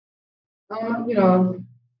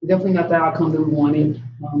Definitely not the outcome that we wanted.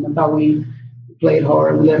 I thought we played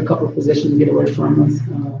hard. We let a couple of possessions get away from us,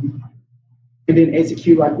 and didn't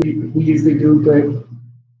execute like we usually do. But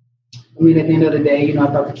at the end of the day, I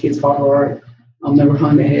thought the kids fought hard. Never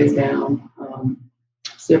hung their heads down.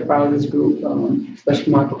 Still proud of this group,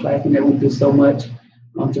 especially Michael Claflin that went through so much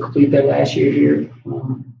to complete that last year here.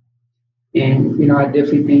 And I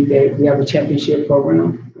definitely think that we have a championship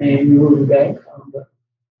program and we'll be back. But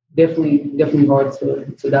definitely hard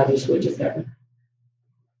to digest what just happened.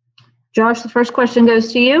 Josh, the first question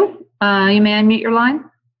goes to you. You may unmute your line.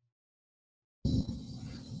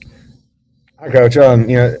 Hi, Coach.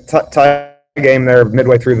 Tie game there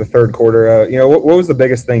midway through the third quarter. What was the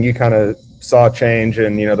biggest thing you kind of saw change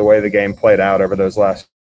in, the way the game played out over those last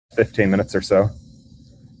 15 minutes or so?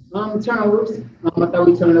 Turnovers. I thought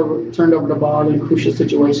we turned over the ball in crucial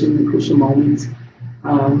situations and crucial moments.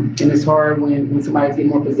 And it's hard when somebody's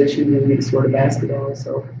getting more possession than they score the basketball.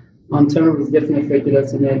 So turnovers definitely affected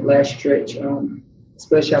us in that last stretch.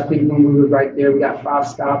 Especially I think when we were right there, we got 5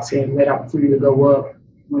 stops and we had opportunity to go up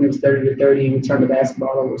when it was 30-30 and we turned the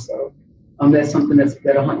basketball over. So that's something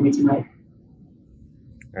that'll hunt me tonight.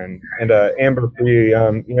 And Amber, for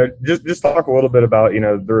you, just talk a little bit about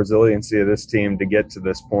the resiliency of this team to get to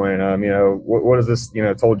this point. What has this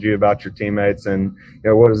told you about your teammates, and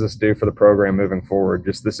what does this do for the program moving forward?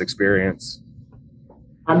 Just this experience.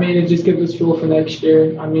 It just gives us fuel for next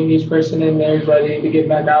year. Each person in there is ready to get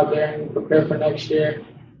back out there and prepare for next year.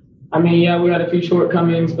 We had a few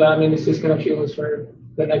shortcomings, but it's just going to fuel us for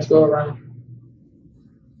the next go around.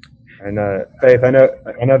 And Faith, I know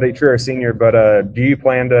that you're a senior, but do you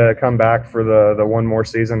plan to come back for the one more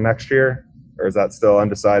season next year, or is that still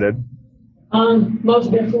undecided?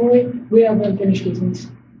 Most definitely. We have unfinished business.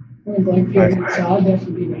 We're in blank period, so I'll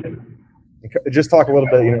definitely be back. Just talk a little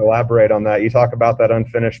bit, elaborate on that. You talk about that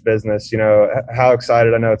unfinished business. How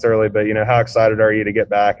excited? I know it's early, but how excited are you to get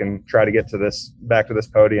back and try to get back to this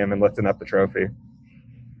podium and lifting up the trophy?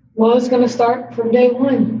 Well, it's going to start from day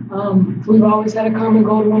one. We've always had a common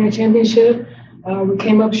goal to win a championship. We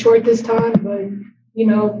came up short this time, but, we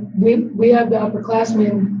have the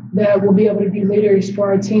upperclassmen that will be able to be leaders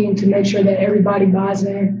for our team to make sure that everybody buys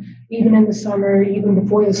in, even in the summer, even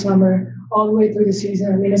before the summer, all the way through the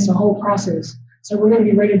season. It's a whole process. So we're going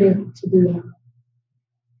to be ready to do that.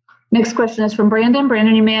 Next question is from Brandon.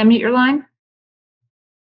 Brandon, you may unmute your line.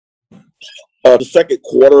 The second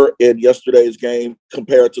quarter in yesterday's game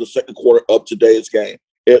compared to the second quarter of today's game,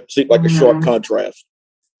 it seemed like a sharp contrast.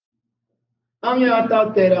 I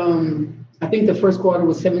thought that I think the first quarter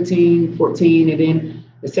was 17-14, and then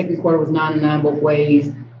the second quarter was 9-9 both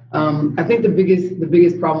ways. I think the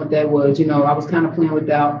biggest problem with that was, I was kind of playing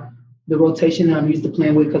without the rotation that I'm used to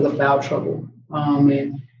playing with because of foul trouble.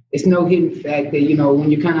 And it's no hidden fact that,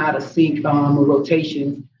 when you're kind of out of sync with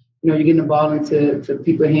rotations, you're getting the ball into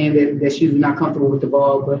people's hands that's usually not comfortable with the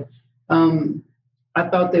ball. But I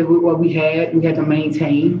thought that what we had to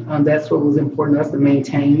maintain. That's what was important to us to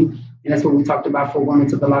maintain. And that's what we talked about for going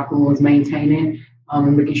into the locker room, was maintaining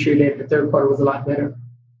and making sure that the third quarter was a lot better.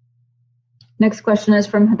 Next question is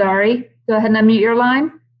from Hadari. Go ahead and unmute your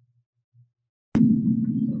line.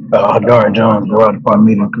 Hadari Jones, Royal Department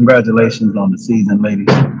Meeting. Congratulations on the season, ladies.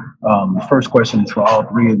 The first question is for all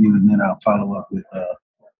three of you, and then I'll follow up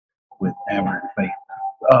with Amber and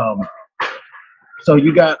Faith. So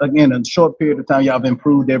you got, again, a short period of time, y'all have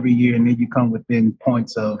improved every year, and then you come within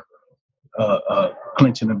points of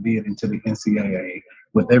clinching a bid into the NCAA.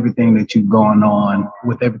 With everything that you've gone on,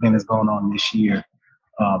 with everything that's going on this year,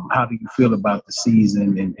 how do you feel about the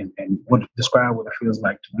season, and describe what it feels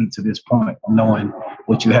like to be to this point, knowing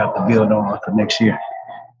what you have to build on for next year?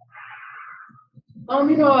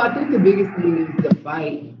 I think the biggest thing is the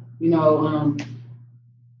fight.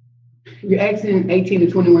 You're asking 18 to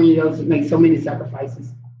 21-year-olds to make so many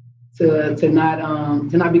sacrifices to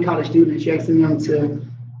not be college students. You're asking them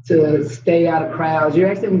to stay out of crowds. You're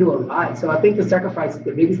asking them to do a lot. So I think the sacrifice is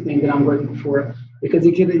the biggest thing that I'm working for, because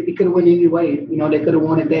it could have went any way. They could have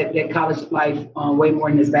wanted that college life way more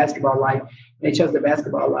than this basketball life. They chose the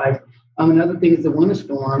basketball life. Another thing is the winter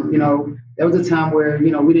storm. There was a time where,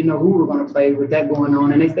 we didn't know who we were going to play with that going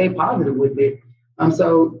on, and they stayed positive with it.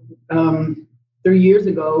 So 3 years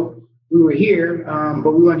ago, we were here,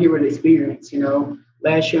 but we weren't here with experience.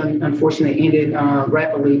 Last year, unfortunately, ended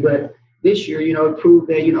rapidly, but this year, it proved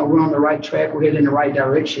that, we're on the right track, we're heading in the right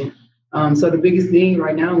direction. So the biggest thing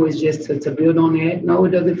right now is just to build on that. No,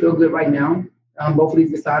 it doesn't feel good right now. Both of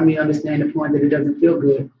these beside me understand the point that it doesn't feel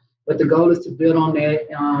good. But the goal is to build on that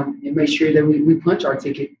and make sure that we punch our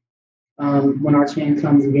ticket when our chance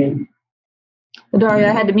comes again. Dario,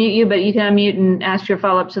 I had to mute you, but you can unmute and ask your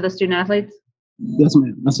follow-up to the student athletes. Yes,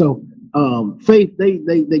 ma'am. So, Faith,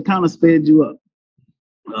 they kind of sped you up,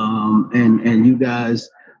 and you guys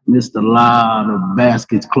missed a lot of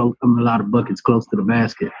baskets close. A lot of buckets close to the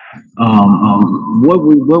basket. What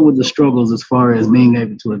were the struggles as far as being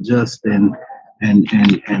able to adjust and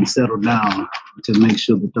settle down to make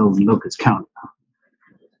sure that those buckets count?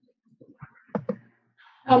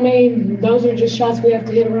 I mean, those are just shots we have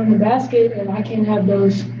to hit around the basket, and I can't have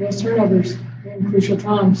those turnovers in crucial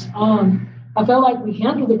times. I felt like we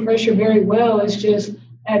handled the pressure very well. It's just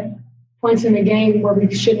at points in the game where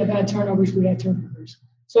we shouldn't have had turnovers, we had turnovers.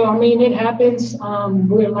 So, I mean, it happens.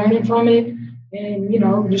 We're learning from it,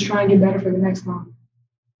 and, just trying to get better for the next time.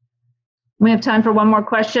 We have time for one more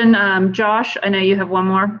question. Josh, I know you have one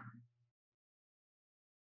more.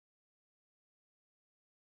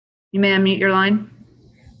 You may unmute your line.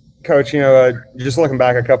 Coach, just looking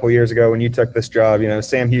back a couple of years ago when you took this job,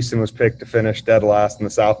 Sam Houston was picked to finish dead last in the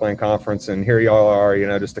Southland Conference, and here y'all are,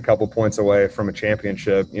 just a couple points away from a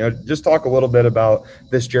championship. Just talk a little bit about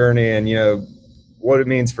this journey and, what it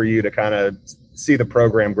means for you to kind of see the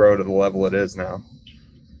program grow to the level it is now.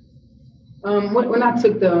 When I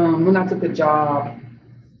took the job,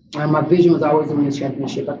 my vision was always to win a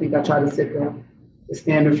championship. I think I tried to set the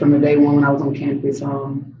standard from the day one when I was on campus.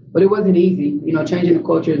 But it wasn't easy. Changing the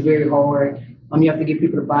culture is very hard. You have to get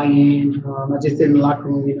people to buy in. I just did in the locker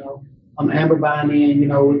room, Amber buying in,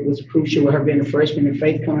 was crucial with her being a freshman and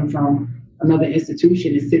Faith coming from another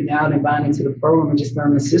institution and sitting down and buying into the program and just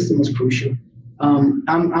learning the system was crucial.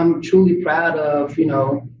 I'm truly proud of,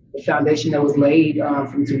 the foundation that was laid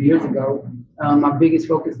from 2 years ago. My biggest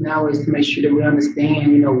focus now is to make sure that we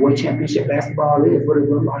understand, what championship basketball is, what it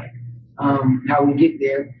looks like, how we get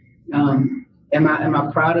there. Am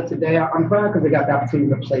I proud of today? I'm proud because I got the opportunity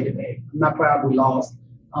to play today. I'm not proud we lost,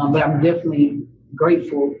 but I'm definitely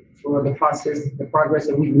grateful for the process, the progress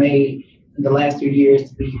that we've made in the last 3 years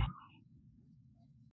to be